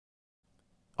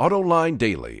AutoLine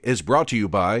Daily is brought to you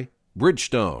by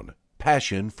Bridgestone,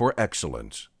 passion for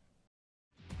excellence.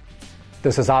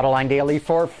 This is AutoLine Daily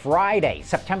for Friday,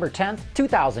 September 10th,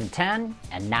 2010,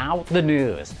 and now the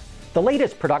news. The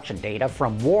latest production data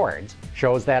from Wards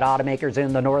shows that automakers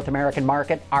in the North American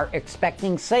market are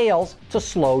expecting sales to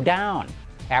slow down.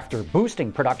 After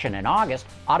boosting production in August,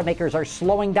 automakers are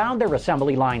slowing down their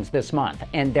assembly lines this month,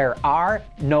 and there are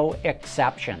no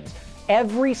exceptions.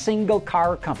 Every single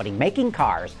car company making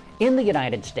cars in the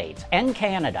United States and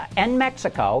Canada and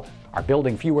Mexico are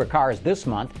building fewer cars this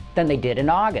month than they did in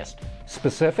August.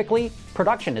 Specifically,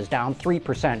 production is down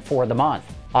 3% for the month.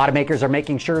 Automakers are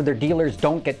making sure their dealers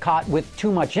don't get caught with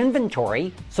too much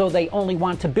inventory, so they only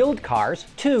want to build cars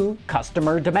to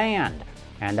customer demand.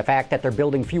 And the fact that they're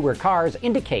building fewer cars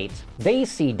indicates they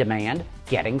see demand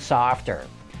getting softer.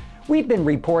 We've been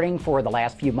reporting for the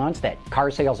last few months that car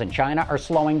sales in China are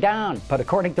slowing down, but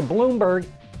according to Bloomberg,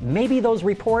 maybe those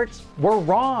reports were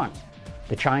wrong.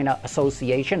 The China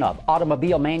Association of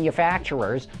Automobile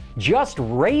Manufacturers just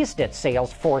raised its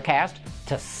sales forecast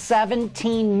to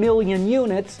 17 million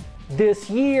units this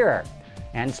year.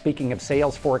 And speaking of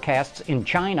sales forecasts in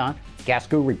China,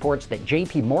 Gasgoo reports that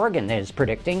JP Morgan is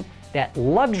predicting that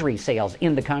luxury sales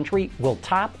in the country will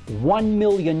top 1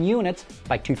 million units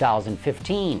by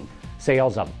 2015.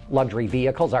 Sales of luxury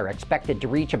vehicles are expected to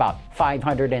reach about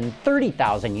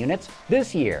 530,000 units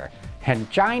this year. And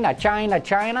China,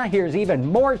 here's even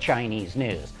more Chinese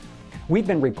news. We've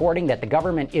been reporting that the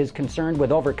government is concerned with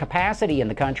overcapacity in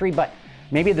the country, but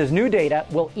maybe this new data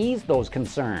will ease those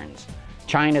concerns.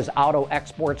 China's auto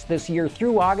exports this year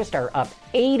through August are up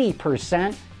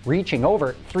 80%, reaching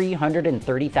over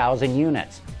 330,000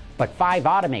 units. But 5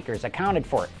 automakers accounted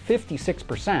for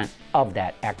 56% of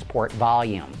that export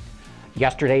volume.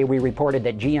 Yesterday, we reported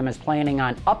that GM is planning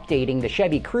on updating the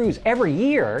Chevy Cruze every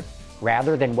year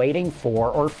rather than waiting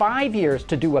 4 or 5 years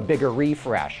to do a bigger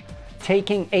refresh.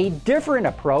 Taking a different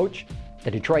approach,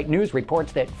 the Detroit News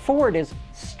reports that Ford is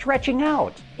stretching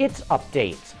out its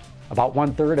updates. About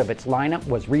 1/3 of its lineup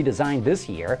was redesigned this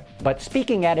year, but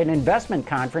speaking at an investment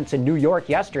conference in New York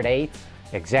yesterday,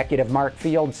 executive Mark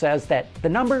Field says that the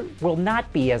number will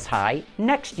not be as high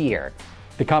next year.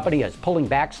 The company is pulling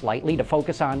back slightly to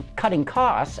focus on cutting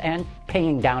costs and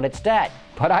paying down its debt.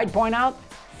 But I'd point out,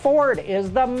 Ford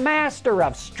is the master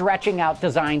of stretching out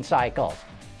design cycles.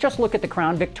 Just look at the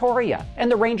Crown Victoria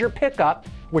and the Ranger pickup,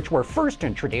 which were first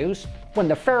introduced when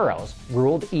the pharaohs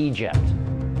ruled Egypt.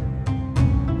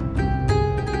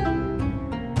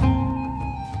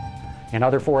 In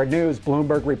other Ford news,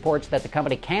 Bloomberg reports that the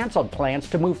company canceled plans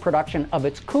to move production of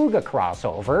its Kuga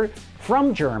crossover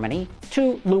from Germany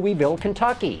to Louisville,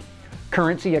 Kentucky.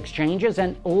 Currency exchanges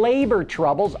and labor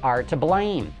troubles are to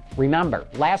blame. Remember,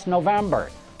 last November,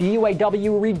 the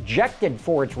UAW rejected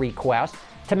Ford's request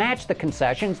to match the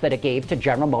concessions that it gave to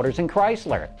General Motors and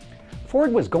Chrysler.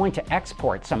 Ford was going to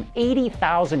export some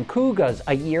 80,000 Kugas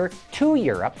a year to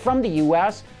Europe from the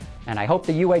U.S., and I hope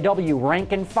the UAW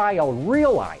rank and file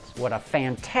realize what a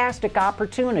fantastic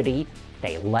opportunity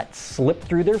they let slip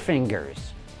through their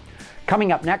fingers.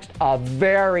 Coming up next, a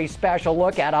very special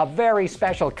look at a very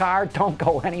special car. Don't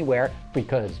go anywhere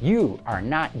because you are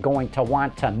not going to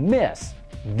want to miss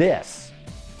this.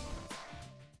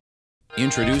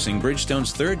 Introducing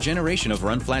Bridgestone's 3rd generation of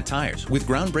run-flat tires with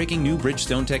groundbreaking new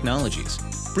Bridgestone technologies.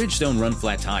 Bridgestone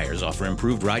run-flat tires offer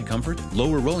improved ride comfort,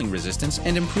 lower rolling resistance,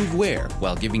 and improved wear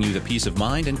while giving you the peace of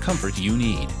mind and comfort you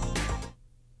need.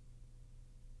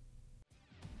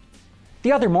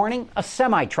 The other morning, a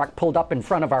semi-truck pulled up in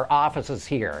front of our offices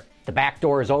here. The back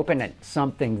door is open and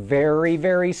something very,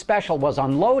 very special was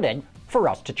unloaded for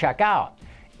us to check out.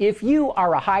 If you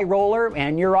are a high roller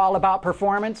and you're all about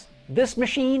performance, this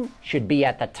machine should be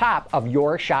at the top of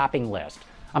your shopping list.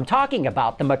 I'm talking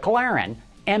about the McLaren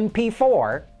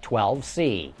MP4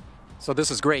 12C. So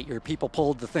this is great. Your people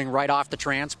pulled the thing right off the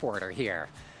transporter here.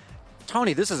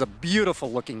 Tony, this is a beautiful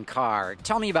looking car.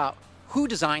 Tell me about who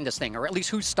designed this thing, or at least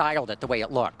who styled it the way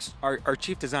it looks. Our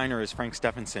chief designer is Frank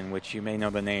Stephenson, which you may know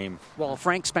the name. Well,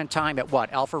 Frank spent time at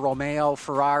what? Alfa Romeo,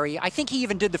 Ferrari. I think he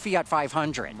even did the Fiat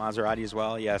 500. Maserati as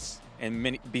well, yes.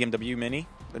 And BMW Mini,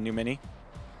 the new Mini.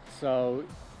 So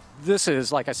this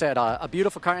is, like I said, a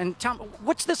beautiful car. And tell me,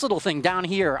 what's this little thing down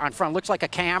here on front? Looks like a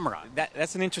camera.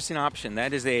 That's an interesting option.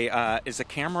 That is a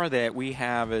camera that we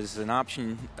have as an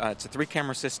option. It's a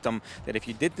 3-camera system that if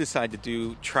you did decide to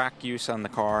do track use on the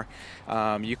car,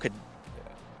 you could.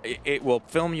 It will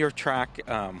film your track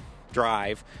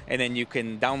drive, and then you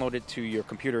can download it to your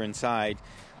computer inside.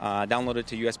 Download it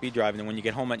to USB drive, and then when you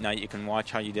get home at night, you can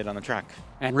watch how you did on the track.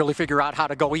 And really figure out how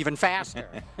to go even faster.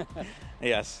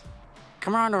 Yes.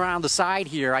 come on around the side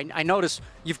here. I notice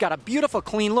you've got a beautiful,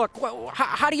 clean look.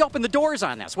 How do you open the doors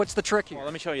on this? What's the trick here? Well,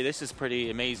 let me show you. This is pretty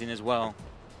amazing as well.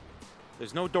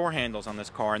 There's no door handles on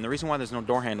this car, and the reason why there's no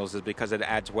door handles is because it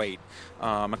adds weight.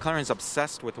 McLaren's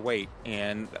obsessed with weight,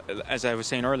 and as I was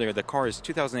saying earlier, the car is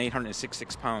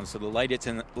 2,866 pounds, so the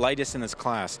lightest in its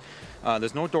class.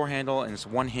 There's no door handle, and it's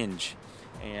one hinge,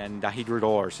 and Dahidra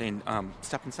doors. And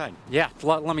step inside. Yeah,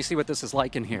 let me see what this is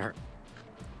like in here.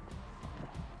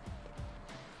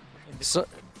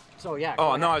 So yeah.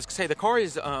 Oh, no, I was going to say the car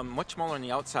is much smaller on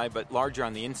the outside but larger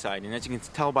on the inside. And as you can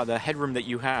tell by the headroom that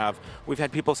you have, we've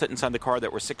had people sit inside the car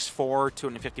that were 6'4",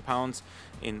 250 pounds,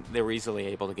 and they were easily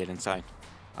able to get inside.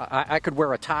 I could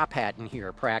wear a top hat in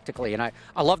here practically, and I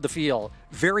love the feel.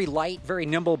 Very light, very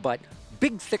nimble, but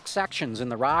big, thick sections in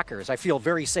the rockers. I feel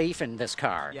very safe in this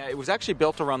car. Yeah, it was actually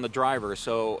built around the driver,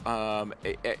 so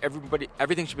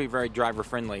everything should be very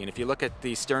driver-friendly. And if you look at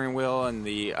the steering wheel and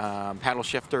the paddle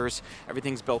shifters,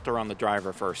 everything's built around the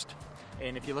driver first.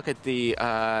 And if you look at the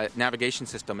navigation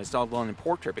system, it's all done in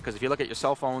portrait, because if you look at your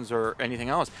cell phones or anything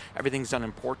else, everything's done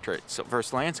in portrait. So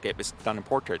versus landscape, it's done in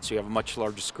portrait, so you have a much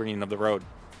larger screen of the road.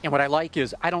 And what I like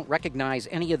is I don't recognize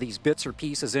any of these bits or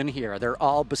pieces in here. They're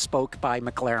all bespoke by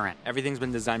McLaren. Everything's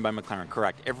been designed by McLaren,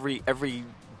 correct. Every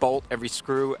bolt, every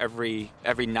screw, every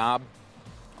knob,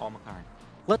 all McLaren.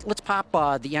 Let's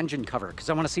pop the engine cover, because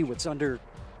I want to see what's under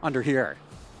here.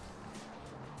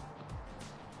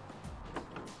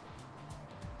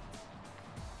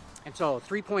 And so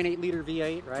 3.8 liter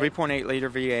V8, right? 3.8 liter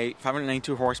V8,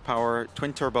 592 horsepower,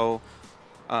 twin turbo.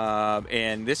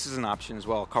 And this is an option as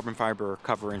well, carbon fiber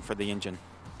covering for the engine.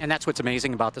 And that's what's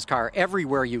amazing about this car.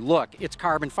 Everywhere you look, it's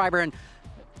carbon fiber. And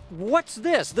what's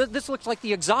this? This looks like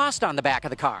the exhaust on the back of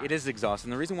the car. It is exhaust.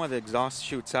 And the reason why the exhaust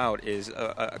shoots out is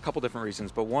a couple different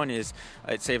reasons. But one is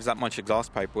it saves that much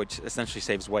exhaust pipe, which essentially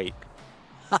saves weight.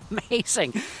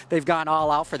 Amazing. They've gone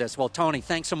all out for this. Well, Tony,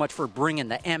 thanks so much for bringing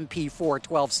the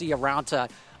MP412C around to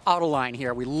Autoline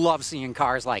here. We love seeing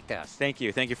cars like this. Thank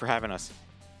you. Thank you for having us.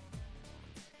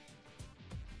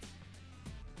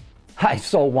 I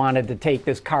so wanted to take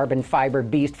this carbon fiber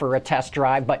beast for a test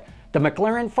drive, but the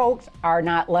McLaren folks are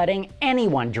not letting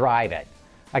anyone drive it.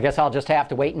 I guess I'll just have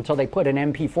to wait until they put an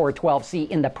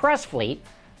MP412C in the press fleet,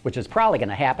 which is probably going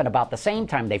to happen about the same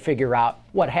time they figure out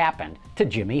what happened to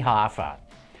Jimmy Hoffa.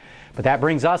 But that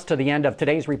brings us to the end of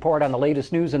today's report on the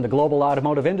latest news in the global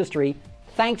automotive industry.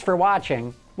 Thanks for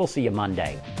watching. We'll see you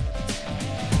Monday.